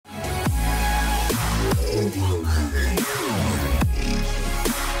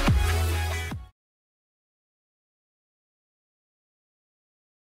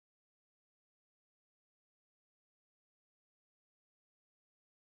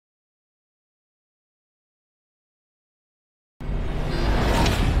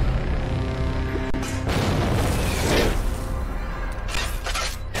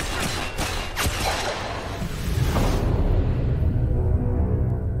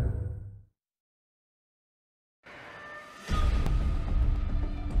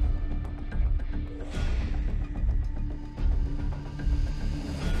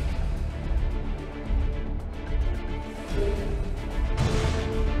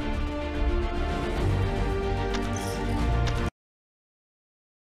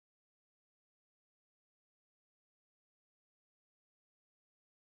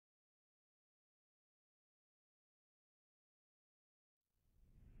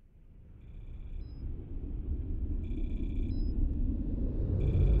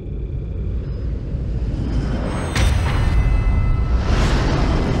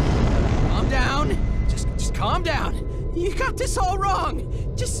Calm down. You got this all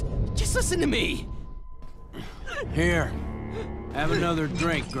wrong. Just listen to me. Here, have another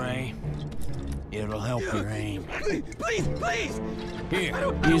drink, Gray. It'll help your aim. Please! Here,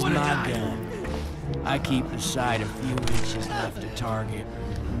 use my gun. I keep the sight a few inches left to target.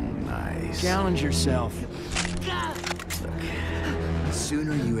 Nice. Challenge yourself. Look, the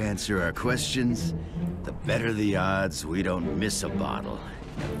sooner you answer our questions, the better the odds we don't miss a bottle.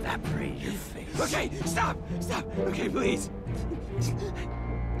 Evaporate your face. Okay, stop! Okay, please.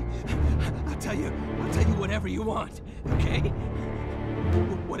 I'll tell you whatever you want, okay?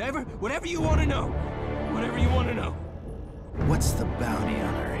 Whatever you want to know. Whatever you want to know. What's the bounty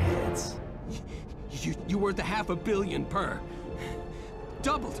on our heads? You worth $500 million per.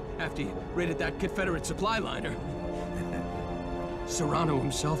 Doubled after you raided that Confederate supply liner. Serrano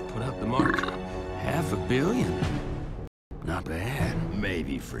himself put out the mark. $500 million? Not bad.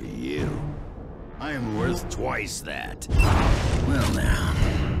 Maybe for you. I am worth twice that. Well now,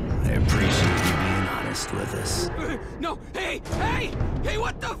 I appreciate you being honest with us. No, hey,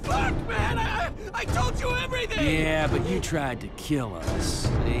 what the fuck, man? I told you everything! Yeah, but you tried to kill us,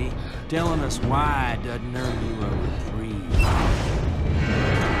 see? Telling us why doesn't earn you a reprieve.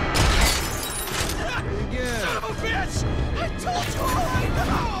 Son of a bitch! I told you all I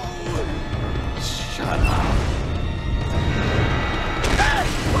know! Shut up.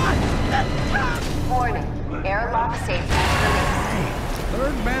 Warning, airlock safety released.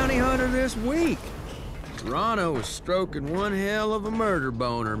 Third bounty hunter this week. Serrano was stroking one hell of a murder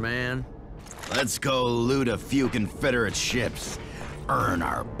boner, man. Let's go loot a few Confederate ships. Earn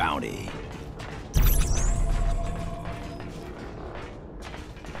our bounty.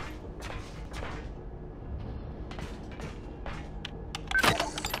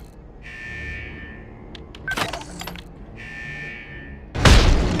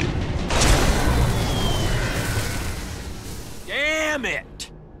 Damn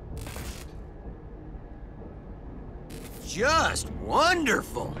it! Just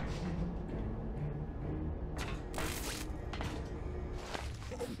wonderful!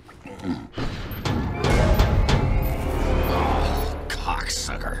 Oh,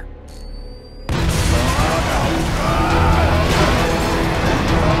 cocksucker.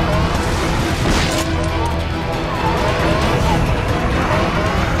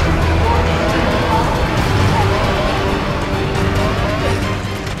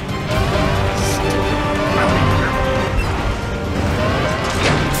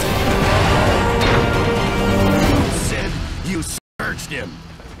 Him.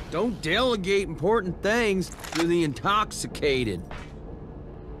 Don't delegate important things to the intoxicated.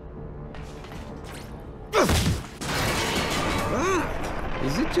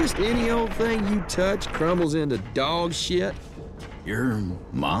 Is it just any old thing you touch crumbles into dog shit? Your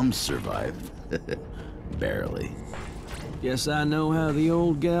mom survived. Barely. Guess I know how the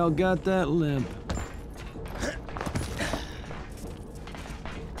old gal got that limp.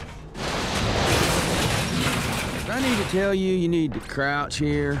 I need to tell you, you need to crouch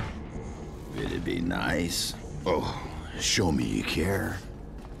here. It'd be nice. Oh, show me you care.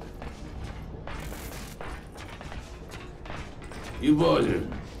 You boys are...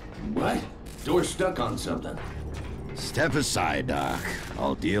 what? Door stuck on something. Step aside, Doc.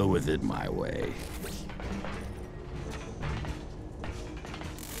 I'll deal with it my way.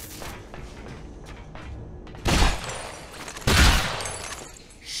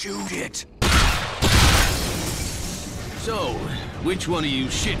 Shoot it! So, which one of you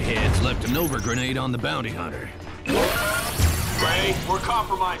shitheads left an over grenade on the bounty hunter? Gray, we're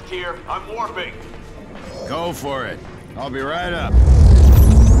compromised here. I'm warping. Go for it. I'll be right up.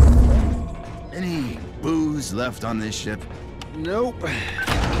 Any booze left on this ship? Nope. But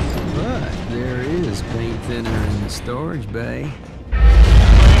there is paint thinner in the storage bay.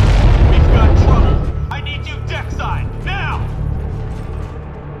 We've got trouble. I need you deckside, now!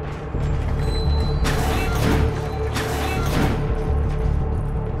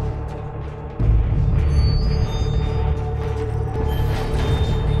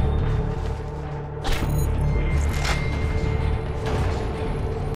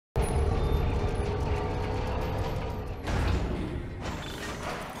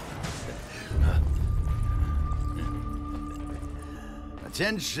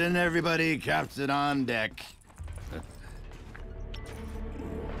 Attention, everybody. Captain on deck.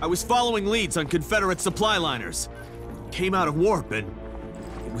 I was following leads on Confederate supply liners. Came out of warp and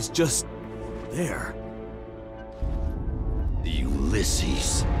it was just there. The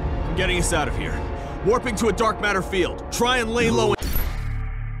Ulysses. Getting us out of here. Warping to a dark matter field. Try and lay low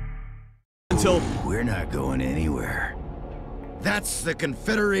until... We're not going anywhere. That's the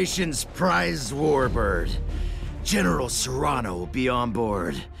Confederation's prize warbird. General Serrano will be on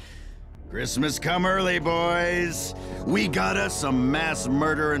board. Christmas come early, boys. We got us some mass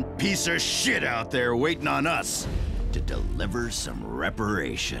murdering piece of shit out there waiting on us to deliver some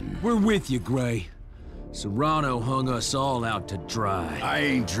reparation. We're with you, Gray. Serrano hung us all out to dry. I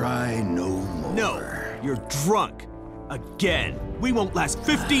ain't dry no more. No, you're drunk. Again. We won't last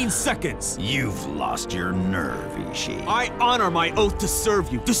 15 seconds. You've lost your nerve, Ishii. I honor my oath to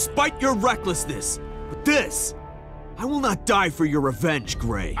serve you, despite your recklessness. But this... I will not die for your revenge,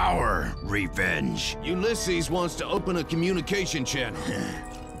 Gray. Our revenge. Ulysses wants to open a communication channel.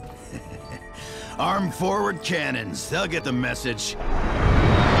 Arm forward cannons. They'll get the message.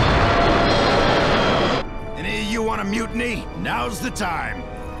 Any of you want a mutiny? Now's the time.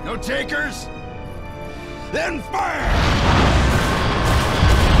 No takers? Then fire!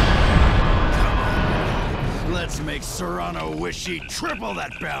 Come on. Let's make Serrano wish he'd triple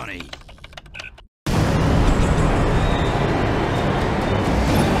that bounty.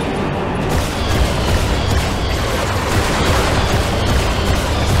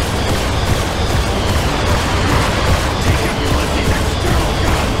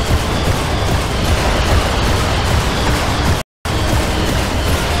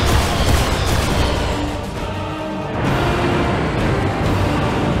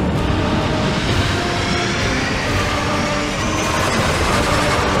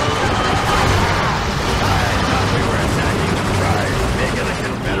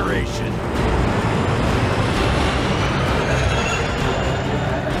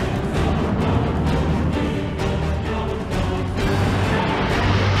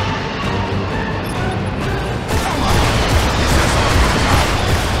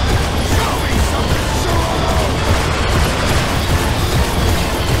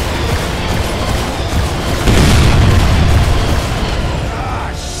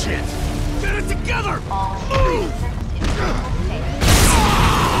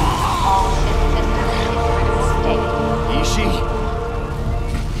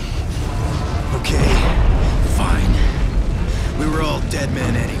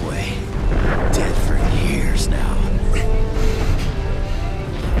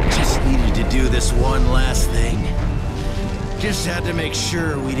 Just had to make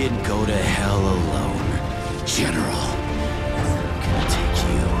sure we didn't go to hell alone. General, we're gonna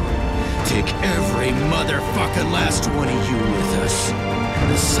take every motherfucking last one of you with us.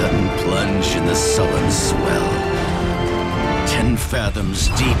 The sudden plunge in the sullen swell. 10 fathoms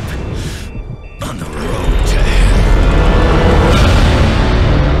deep on the road to hell.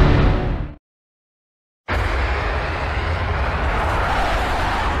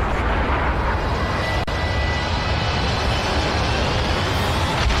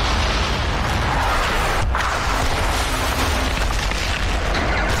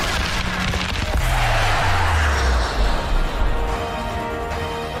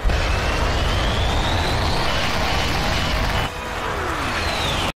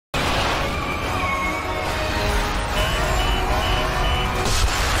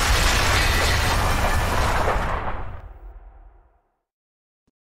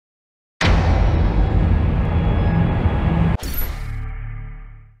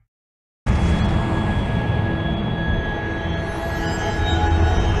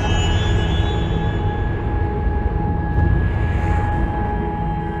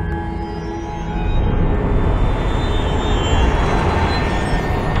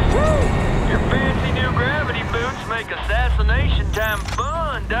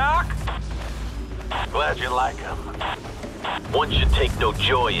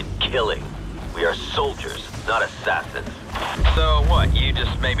 We are soldiers, not assassins. So what, you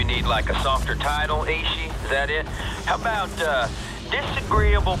just maybe need like a softer title, Ishi? Is that it? How about,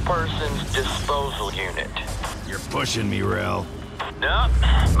 Disagreeable Persons Disposal Unit? You're pushing me, Rel. No,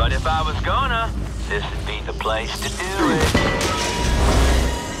 but if I was gonna, this would be the place to do it.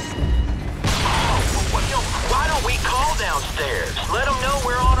 Why don't we call downstairs? Let them know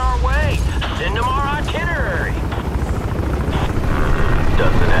we're on our way. Send them our itinerary.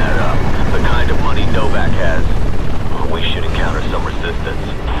 Doesn't add up. The kind of money Novak has. We should encounter some resistance.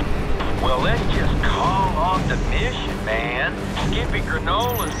 Well, let's just call off the mission, man. Skippy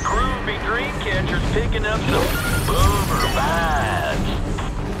Granola's groovy dreamcatcher's picking up some boomer vibes.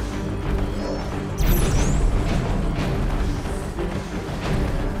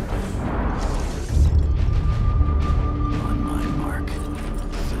 On my mark.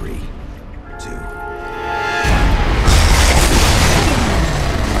 3, 2.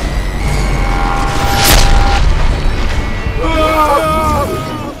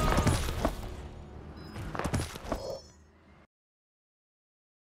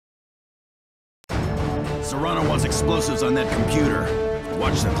 Serrano wants explosives on that computer.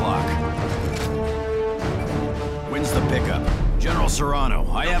 Watch the clock. When's the pickup? General Serrano,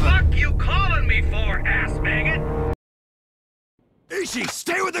 I have a... What you calling me for, ass maggot? Ishi,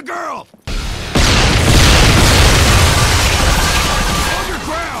 stay with the girl! Hold your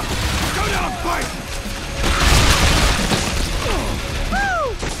ground! Go down, fight!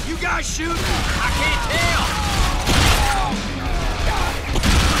 Woo! You guys shooting? I can't tell.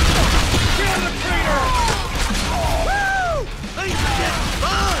 Get out of the crater! Woo! Things are getting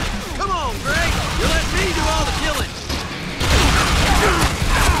fun! Come on, Greg! You let me do all the killing!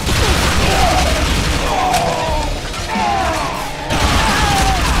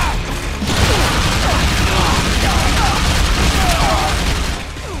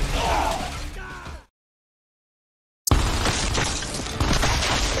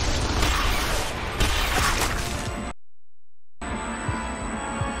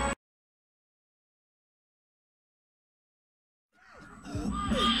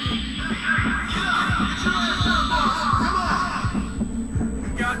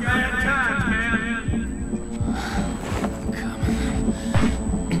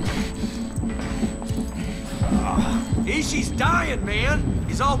 Ishi's dying, man.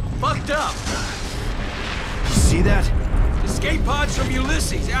 He's all fucked up. You see that? Escape pods from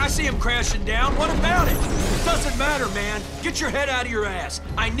Ulysses. I see him crashing down. What about it? Doesn't matter, man. Get your head out of your ass.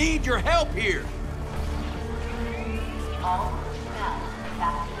 I need your help here. All personnel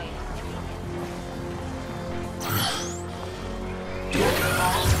evacuate immediately.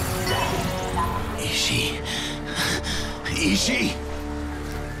 Ishi. Ishi!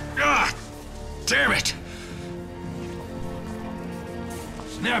 Ah! Damn it!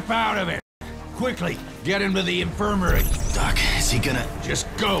 Snap out of it! Quickly, get him to the infirmary. Doc, is he gonna... Just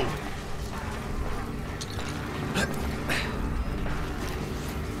go.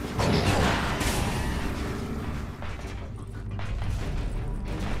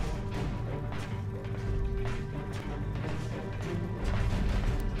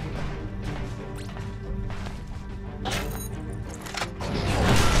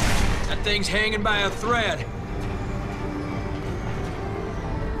 That thing's hanging by a thread.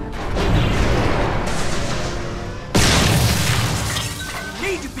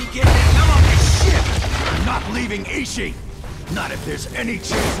 Need to be getting the hell off this ship! We're not leaving Ishi! Not if there's any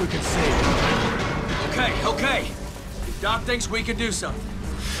chance we can save him. Okay. Doc thinks we can do something.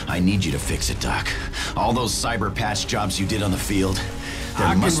 I need you to fix it, Doc. All those cyber patch jobs you did on the field,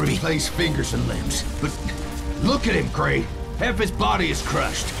 there must be... replace fingers and limbs, but look at him, Gray. Half his body is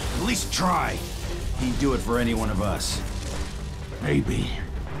crushed. At least try. He'd do it for any one of us. Maybe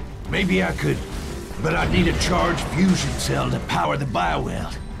I could, but I'd need a charged fusion cell to power the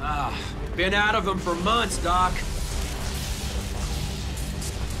bioweld. Been out of them for months, Doc.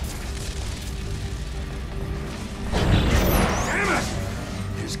 Damn it!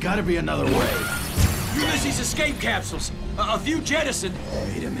 There's gotta be another way. Ulysses escape capsules. A few jettisoned.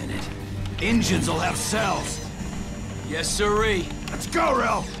 Wait a minute. Engines will have cells. Yes, sirree. Let's go,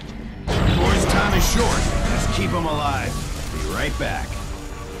 Rel! Boys, time is short. Let's keep them alive. Be right back.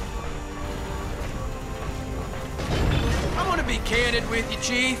 I want to be candid with you,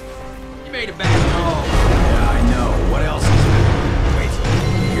 Chief. You made a bad call. Yeah, I know. What else is there? Wait,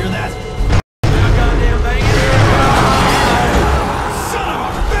 you hear that? Now goddamn bang it. Son of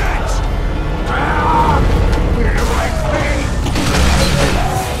a bitch!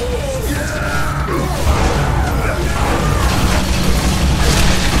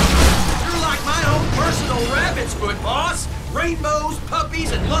 You're like my own personal rabbit's foot, boss. Rainbows,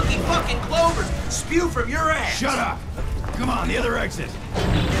 puppies, and funky fucking clovers spew from your ass! Shut up! Come on, the other exit.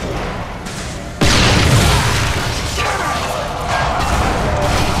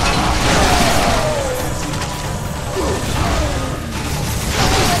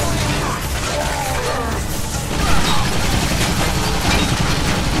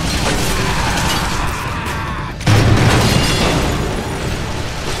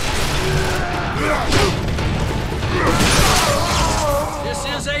 This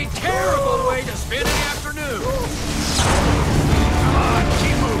is a terrible way to spend an afternoon! Come on,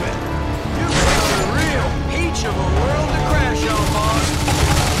 keep moving. You picked a real peach of a world to crash on, boss!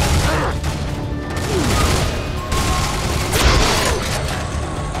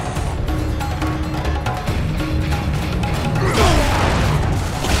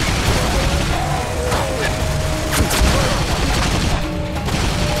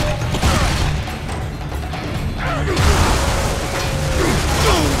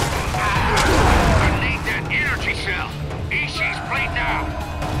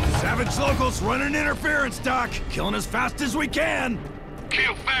 Savage locals running interference, Doc. Killing as fast as we can.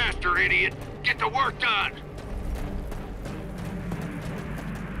 Kill faster, idiot. Get the work done.